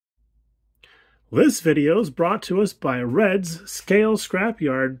This video is brought to us by Red's Scale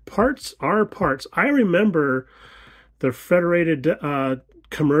Scrapyard. Parts are parts. I remember the Federated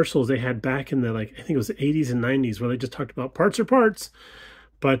commercials they had back in the, I think it was the 80s and 90s, where they just talked about parts are parts.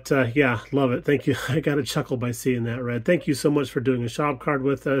 But yeah, love it. Thank you. I got a chuckle by seeing that, Red. Thank you so much for doing a shop card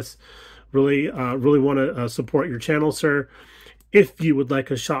with us. Really want to support your channel, sir. If you would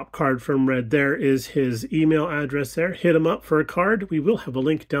like a shop card from Red, there is his email address there. Hit him up for a card. We will have a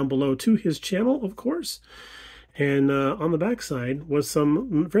link down below to his channel, of course. And on the back side was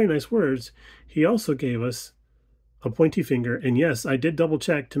some very nice words. He also gave us a pointy finger. And yes, I did double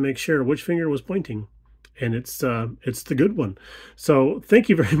check to make sure which finger was pointing. And it's the good one. So thank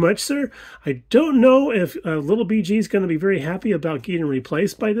you very much, sir. I don't know if little BG is going to be very happy about getting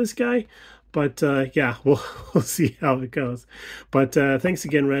replaced by this guy. But yeah, we'll see how it goes. But thanks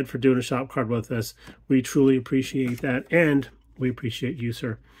again, Red, for doing a shop card with us. We truly appreciate that, and we appreciate you,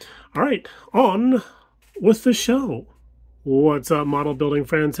 sir. All right, on with the show. What's up, model building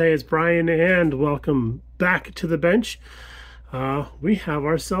friends? Hey, it's Brian, and welcome back to the bench. We have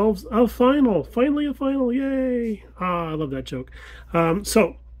ourselves a final. Finally a final, yay. I love that joke.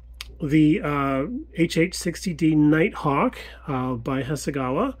 So, the HH-60D Nighthawk by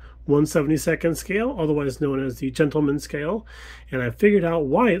Hasegawa, 1/72nd scale, otherwise known as the gentleman scale. And I figured out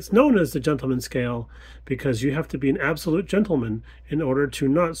why it's known as the gentleman scale, because you have to be an absolute gentleman in order to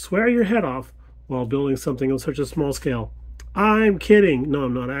not swear your head off while building something of such a small scale. I'm kidding. No,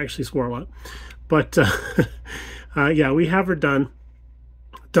 I'm not. I actually swore a lot. But yeah, we have her done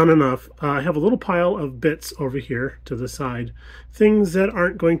enough. I have a little pile of bits over here to the side, things that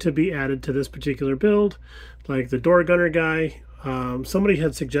aren't going to be added to this particular build, like the door gunner guy. Somebody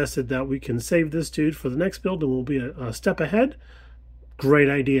had suggested that we can save this dude for the next build and we'll be a step ahead.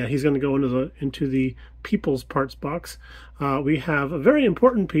 Great idea. He's going to go into the people's parts box. We have a very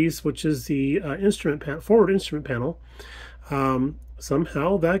important piece, which is the forward instrument panel.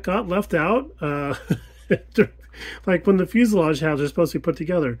 Somehow that got left out. Like when the fuselage halves are supposed to be put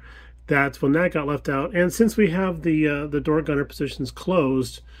together, that's when that got left out. And since we have the door gunner positions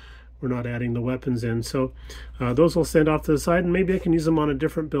closed, we're not adding the weapons in. So those will stand off to the side, and maybe I can use them on a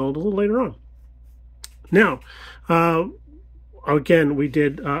different build a little later on. Now, again, we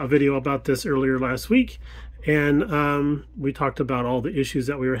did a video about this earlier last week, and we talked about all the issues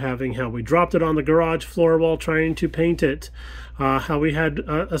that we were having, how we dropped it on the garage floor while trying to paint it, how we had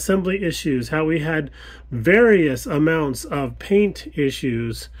assembly issues, how we had various amounts of paint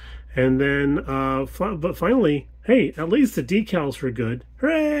issues, and then but finally, hey, at least the decals were good.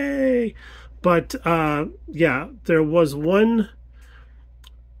 Hooray! But yeah, there was one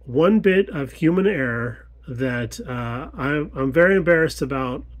bit of human error that I'm very embarrassed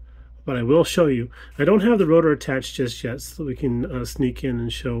about, but I will show you. I don't have the rotor attached just yet, so we can sneak in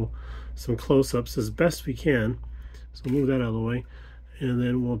and show some close-ups as best we can. So move that out of the way, and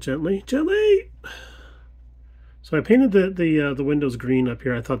then we'll gently. So I painted the windows green up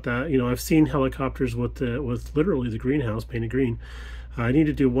here. I thought that, you know, I've seen helicopters with literally the greenhouse painted green. I need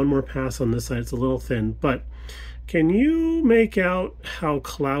to do one more pass on this side. It's a little thin, but can you make out how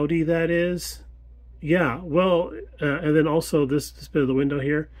cloudy that is? Yeah, well, and then also this bit of the window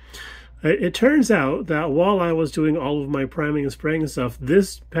here. It turns out that while I was doing all of my priming and spraying and stuff,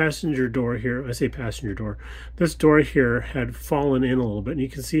 this passenger door here, I say passenger door, this door here had fallen in a little bit. And you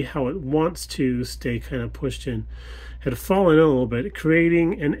can see how it wants to stay kind of pushed in. Had fallen in a little bit,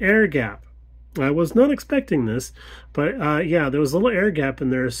 creating an air gap. I was not expecting this, but yeah, there was a little air gap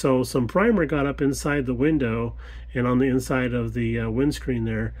in there. So some primer got up inside the window and on the inside of the windscreen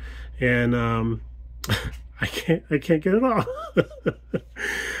there. And I can't get it off.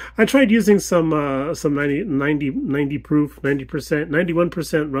 I tried using some 90 proof,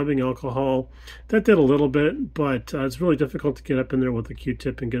 91% rubbing alcohol. That did a little bit, but it's really difficult to get up in there with a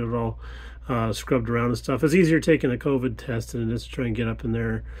Q-tip and get it all scrubbed around and stuff. It's easier taking a COVID test than it is to try and get up in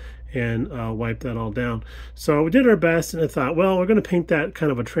there and wipe that all down. So we did our best, and I thought, well, we're going to paint that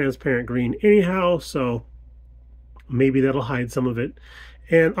kind of a transparent green anyhow, so maybe that'll hide some of it.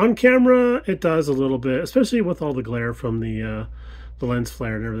 And on camera, it does a little bit, especially with all the glare from the lens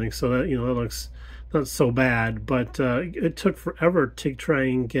flare and everything. So that, you know, that looks not so bad. But it took forever to try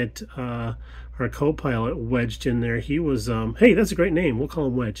and get our co-pilot wedged in there. He was, hey, that's a great name. We'll call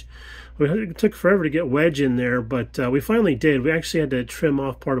him Wedge. It took forever to get Wedge in there, but we finally did. We actually had to trim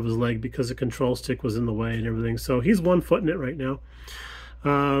off part of his leg because the control stick was in the way and everything. So he's 1 foot in it right now.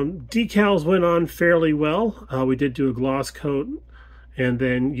 Decals went on fairly well. We did do a gloss coat, and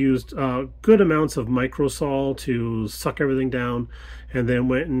then used good amounts of microsol to suck everything down, and then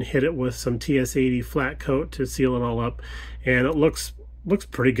went and hit it with some TS80 flat coat to seal it all up. And it looks looks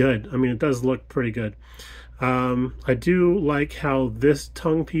pretty good. I mean, it does look pretty good. I do like how this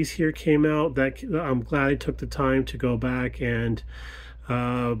tongue piece here came out. That I'm glad I took the time to go back and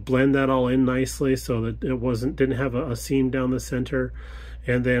blend that all in nicely so that it didn't have a seam down the center.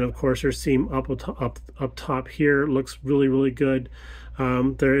 And then of course our seam up top here looks really, really good.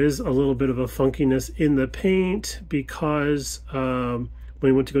 There is a little bit of a funkiness in the paint because when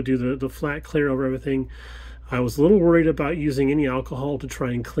we went to go do the flat clear over everything, I was a little worried about using any alcohol to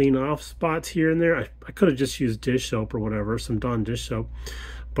try and clean off spots here and there. I could have just used dish soap or whatever, some Dawn dish soap,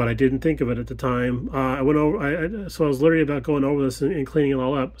 but I didn't think of it at the time. I went over, so I was literally about going over this and cleaning it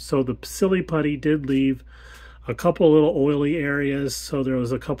all up. So the silly putty did leave a couple little oily areas. So there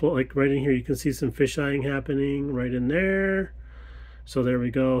was a couple, like right in here, you can see some fish eyeing happening right in there. So there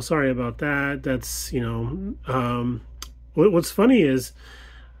we go. Sorry about that. That's, you know, what's funny is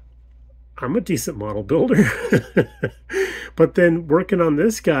I'm a decent model builder. But then working on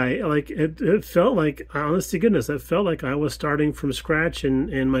this guy, like it felt like, honest to goodness, it felt like I was starting from scratch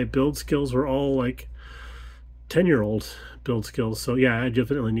and my build skills were all like 10-year-old build skills. So yeah, I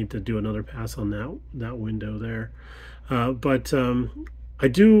definitely need to do another pass on that window there. But I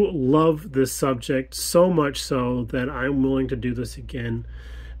do love this subject so much so that I'm willing to do this again.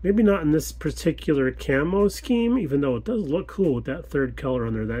 Maybe not in this particular camo scheme, even though it does look cool with that third color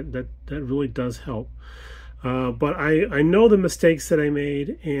on there. That really does help. But I know the mistakes that I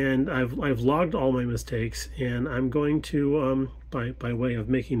made, and I've logged all my mistakes, and I'm going to by way of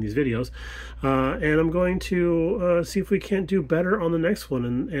making these videos, and I'm going to see if we can't do better on the next one.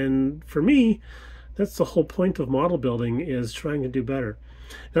 And for me, that's the whole point of model building, is trying to do better.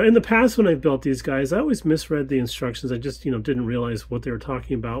 Now, in the past, when I've built these guys, I always misread the instructions. I just, you know, didn't realize what they were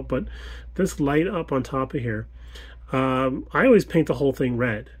talking about. But this light up on top of here, I always paint the whole thing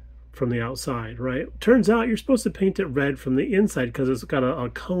red from the outside, right? Turns out you're supposed to paint it red from the inside because it's got a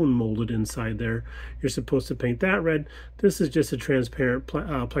cone molded inside there. You're supposed to paint that red. This is just a transparent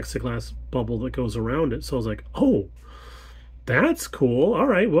plexiglass bubble that goes around it. So I was like, oh, that's cool. All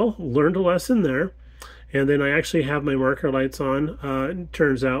right, well, learned a lesson there. And then I actually have my marker lights on. It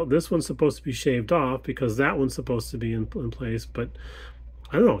turns out this one's supposed to be shaved off because that one's supposed to be in place. But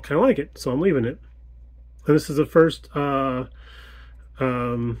I don't know, kind of like it, so I'm leaving it. And this is the first Blackhawk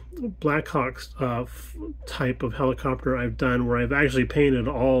type of helicopter I've done where I've actually painted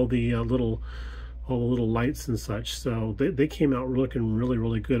all the little lights and such. So they came out looking really,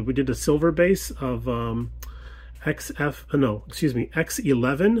 really good. We did a silver base of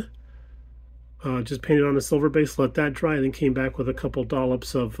X11. Just painted on a silver base, let that dry, and then came back with a couple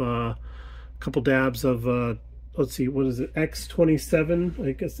dollops of, couple dabs of, let's see, what is it, X27,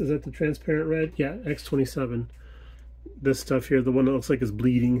 I guess, is that the transparent red? Yeah, X27. This stuff here, the one that looks like it's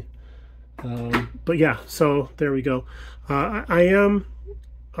bleeding. But yeah, so there we go. I am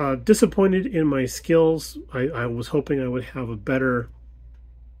disappointed in my skills. I was hoping I would have a better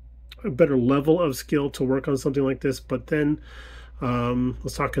level of skill to work on something like this, but then I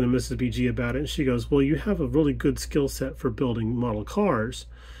was talking to Mrs. BG about it, and she goes, well, you have a really good skill set for building model cars.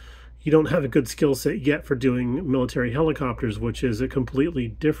 You don't have a good skill set yet for doing military helicopters, which is a completely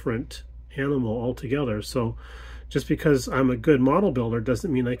different animal altogether. So just because I'm a good model builder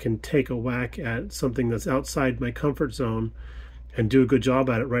doesn't mean I can take a whack at something that's outside my comfort zone and do a good job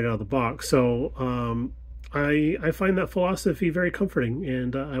at it right out of the box. So I find that philosophy very comforting,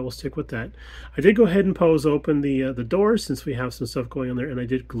 and I will stick with that. I did go ahead and pose open the doors since we have some stuff going on there, and I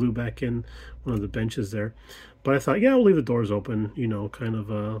did glue back in one of the benches there. But I thought, yeah, I'll leave the doors open, you know, kind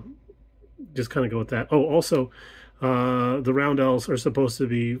of just kind of go with that. Oh, also, the roundels are supposed to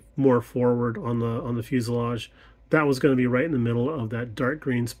be more forward on the fuselage. That was going to be right in the middle of that dark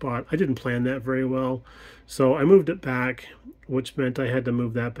green spot. I didn't plan that very well, so I moved it back, which meant I had to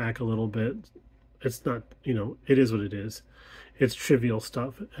move that back a little bit. It's not, you know, it is what it is. It's trivial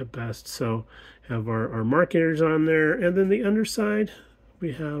stuff at best. So have our markers on there, and then the underside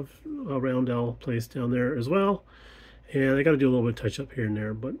we have a roundel placed down there as well. And I got to do a little bit of touch up here and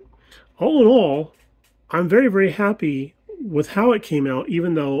there, but all in all, I'm very, very happy with how it came out,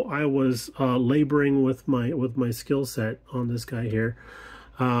 even though I was laboring with my skill set on this guy here.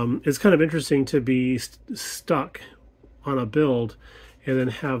 It's kind of interesting to be stuck on a build and then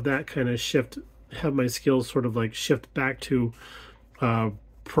have that kind of shift, have my skills sort of like shift back to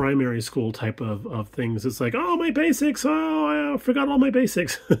primary school type of things. It's like, oh, my basics, oh, I forgot all my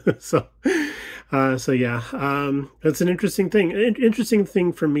basics. So yeah, it's an interesting thing. An interesting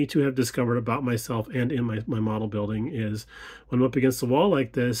thing for me to have discovered about myself and in my model building is when I'm up against the wall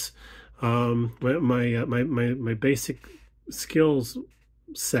like this, my basic skills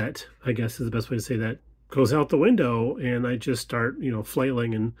set, I guess is the best way to say that, goes out the window, and I just start,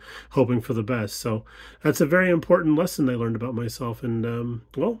 flailing and hoping for the best. So that's a very important lesson I learned about myself. And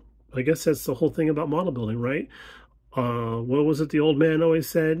well, I guess that's the whole thing about model building, right? What was it the old man always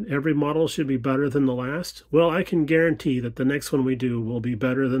said? Every model should be better than the last. Well, I can guarantee that the next one we do will be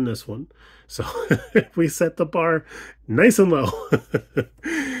better than this one. So we set the bar nice and low.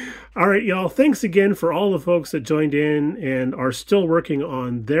 All right, y'all. Thanks again for all the folks that joined in and are still working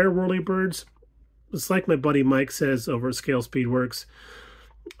on their Whirlybirds. It's like my buddy Mike says over at Scale Speed Works.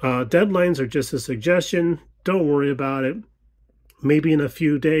 Deadlines are just a suggestion. Don't worry about it. Maybe in a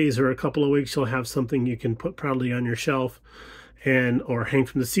few days or a couple of weeks, you'll have something you can put proudly on your shelf or hang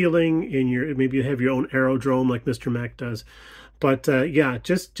from the ceiling. Maybe you have your own aerodrome like Mr. Mac does. But yeah,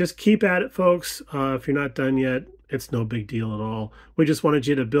 just keep at it, folks. If you're not done yet, it's no big deal at all. We just wanted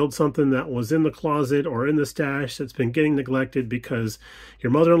you to build something that was in the closet or in the stash that's been getting neglected because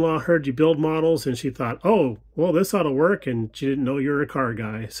your mother-in-law heard you build models and she thought, oh, well, this ought to work, and she didn't know you're a car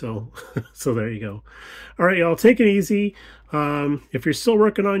guy. So, so there you go. All right, y'all, take it easy. If you're still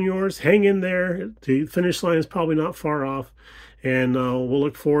working on yours, hang in there. The finish line is probably not far off, and we'll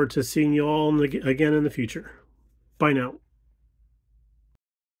look forward to seeing you all again in the future. Bye now.